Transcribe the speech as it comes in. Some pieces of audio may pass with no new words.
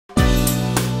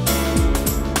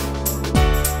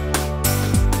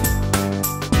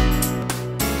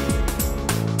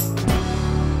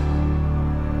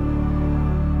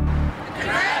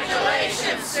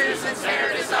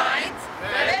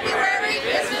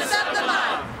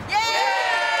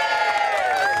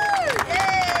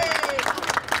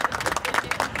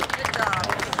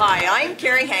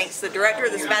Carrie Hanks, the director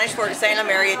of the Spanish Fork Salem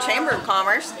Area Chamber of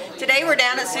Commerce. Today we're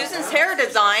down at Susan's Hair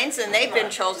Designs, and they've been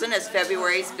chosen as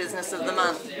February's Business of the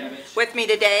Month. With me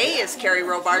today is Carrie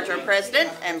Robarge, our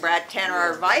president, and Brad Tanner,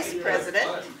 our vice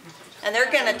president. And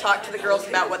they're going to talk to the girls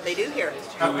about what they do here.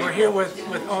 We're here with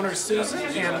owner Susan,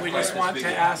 and we just want to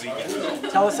ask,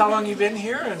 tell us how long you've been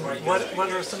here and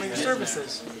what are some of your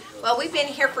services? Well, we've been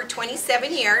here for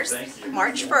 27 years,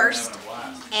 March 1st,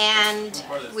 and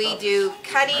we do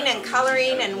cutting and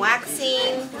coloring and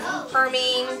waxing,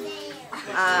 perming,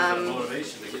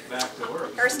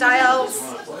 hairstyles,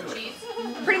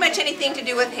 pretty much anything to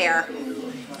do with hair.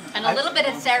 And a little bit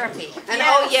of therapy. And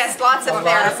oh yes, lots of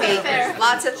therapy.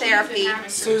 Lots of therapy.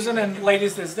 Susan and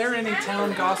ladies, is there any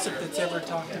town gossip that's ever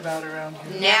talked about around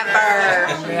here?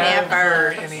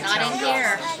 Never. Any Not town in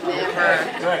here.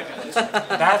 Never. Good.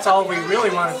 That's all we really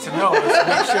wanted to know, is to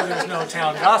make sure there's no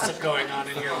town gossip going on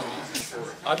in here.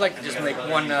 I'd like to just make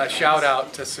one shout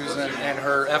out to Susan and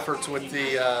her efforts with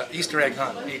the Easter egg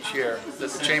hunt each year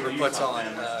that the Chamber puts on.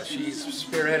 She's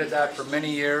spearheaded that for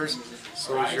many years.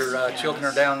 So as your children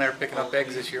are down there picking up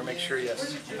eggs this year, make sure you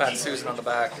pat Susan on the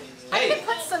back. Hey,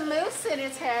 Put some mousse in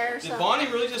his hair. did Bonnie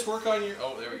really just work on your...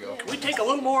 Oh, there we go. Can we take a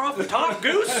little more off the top,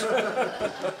 Goose?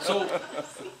 So,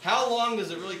 how long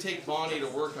does it really take Bonnie to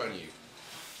work on you?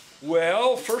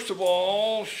 Well, first of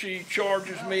all, she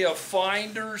charges me a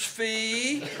finder's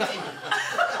fee.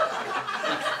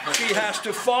 She has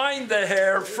to find the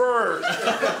hair first.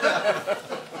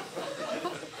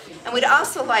 And we'd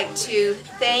also like to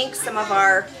thank some of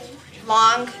our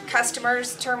long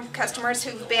customers, term customers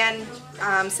who've been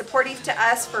supportive to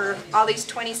us for all these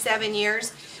 27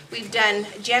 years. We've done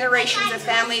generations of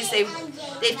families. They've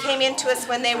came into us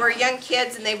when they were young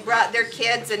kids, and they brought their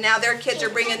kids, and now their kids are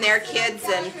bringing their kids,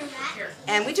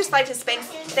 and we just like to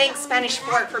thank Spanish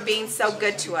Fork for being so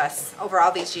good to us over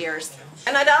all these years.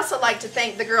 And I'd also like to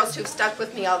thank the girls who've stuck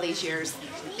with me all these years.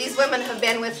 These women have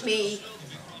been with me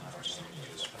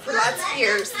for lots of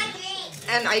years,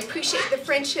 and I appreciate the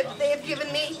friendship they have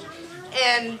given me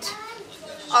and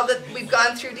all that we've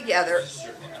gone through together.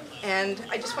 And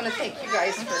I just want to thank you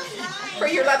guys for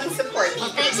your love and support. Well,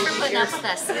 thanks for putting up with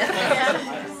us.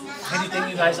 Anything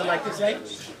you guys would like to say?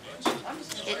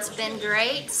 It's been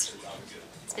great.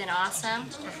 It's been awesome.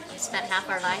 We spent half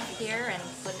our life here and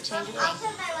wouldn't change a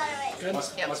thing.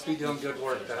 Must be doing good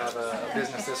work to have a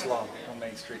business this long on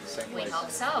Main Street the same We way.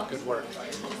 hope so. Good work.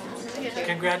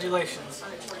 Congratulations.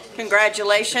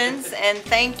 Congratulations, and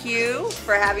thank you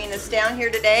for having us down here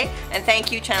today, and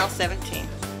thank you, Channel 17.